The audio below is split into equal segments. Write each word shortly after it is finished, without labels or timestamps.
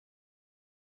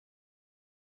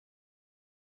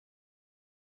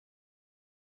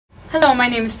Hello, my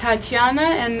name is Tatiana,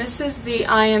 and this is the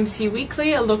IMC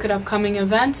Weekly, a look at upcoming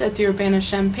events at the Urbana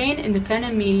Champaign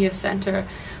Independent Media Center.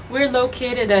 We're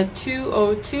located at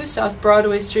 202 South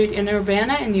Broadway Street in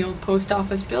Urbana in the old post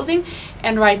office building,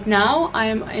 and right now I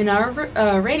am in our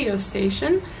radio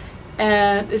station.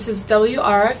 This is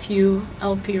WRFU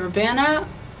LP Urbana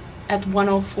at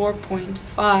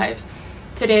 104.5.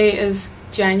 Today is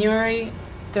January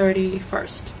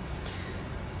 31st.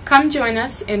 Come join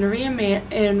us in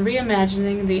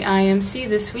reimagining the IMC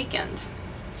this weekend.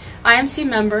 IMC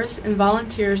members and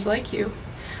volunteers like you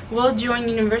will join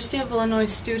University of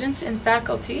Illinois students and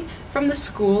faculty from the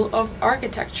School of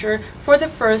Architecture for the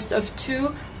first of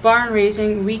two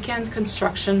barn-raising weekend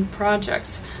construction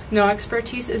projects. No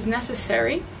expertise is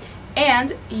necessary,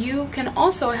 and you can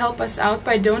also help us out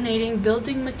by donating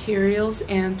building materials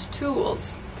and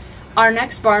tools. Our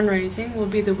next barn raising will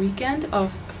be the weekend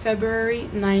of February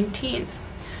 19th.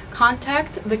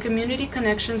 Contact the Community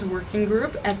Connections Working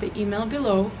Group at the email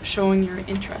below showing your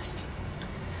interest.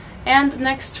 And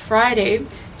next Friday,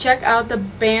 check out the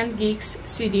Band Geeks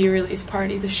CD release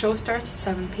party. The show starts at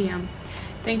 7 p.m.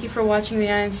 Thank you for watching the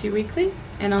IMC Weekly,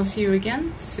 and I'll see you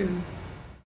again soon.